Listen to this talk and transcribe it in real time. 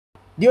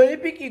The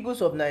Olympic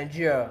Eagles of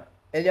Nigeria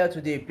earlier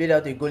today played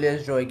out a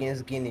goalless draw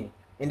against Guinea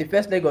in the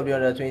first leg of the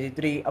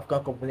Under-23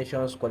 Afcon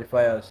competitions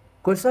qualifiers.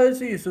 Coach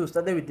Salisu Yusuf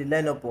started with the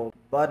lineup of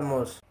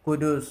Badmus,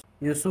 Kudus,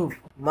 Yusuf,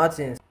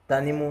 Martins,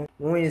 Tanimu,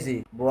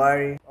 Nwinzi,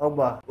 Buhari,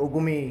 Ogba,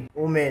 Ogumi,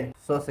 Umen,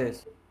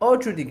 Success. All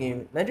through the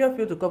game, Nigeria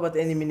failed to cover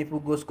any meaningful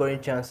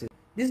goal-scoring chances.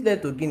 This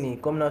led to Guinea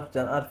coming out with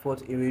an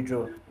hard-fought away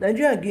draw.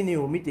 Nigeria and Guinea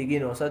will meet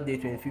again on Saturday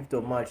 25th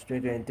of March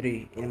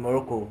 2023 in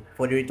Morocco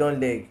for the return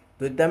leg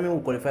to determine who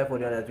will qualify for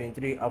the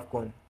Under-23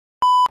 Afcon.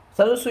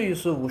 Salisu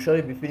Yusuf will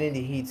surely be feeling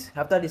the heat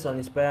after this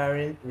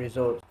uninspiring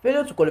result.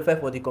 Failure to qualify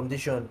for the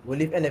competition will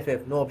leave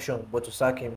NFF no option but to sack him.